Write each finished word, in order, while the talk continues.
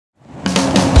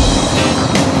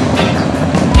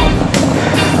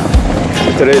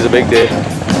Today is a big day.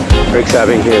 Rick's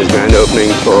having his grand opening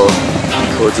for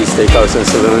OG Steakhouse and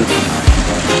Saloon.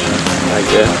 Right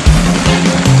there.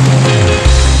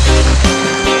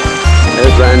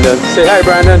 There's Brandon. Say hi,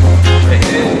 Brandon. Hey,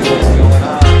 what's going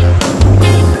on?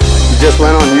 You just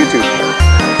went on YouTube.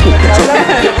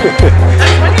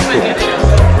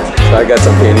 So I got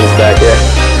some paintings back here.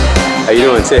 How you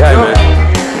doing? Say hi, man.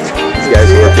 These guys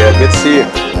work here. Good to see you.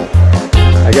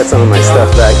 I got some of my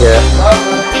stuff back here.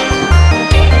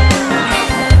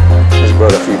 Just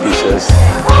brought a few pieces.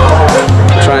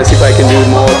 I'm trying to see if I can do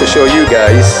more to show you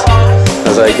guys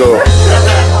as I go.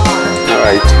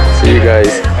 Alright, see you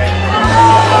guys.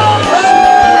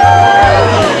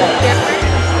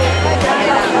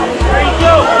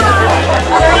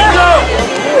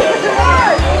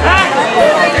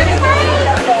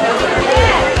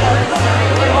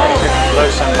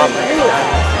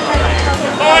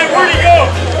 Alright, where'd he go?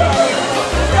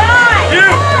 You!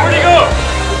 Where'd he go?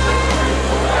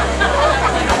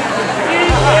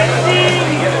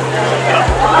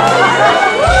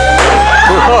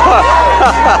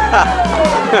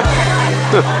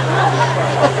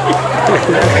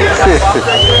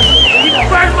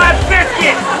 Where's my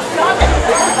biscuit?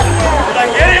 Did I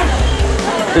get him?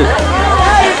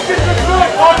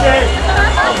 Okay.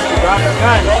 Drop the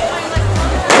gun.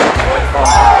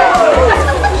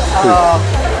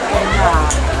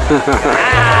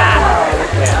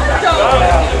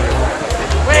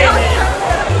 Wait a minute.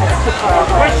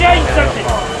 We're saying something.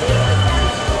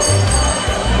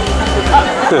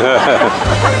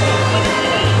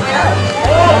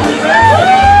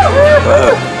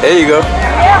 There you go.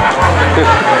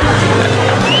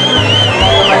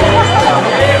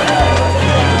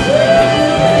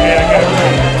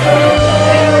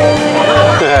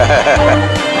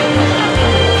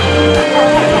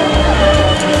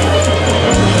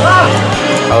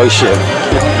 Oh shit.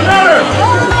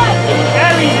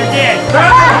 That means you're dead.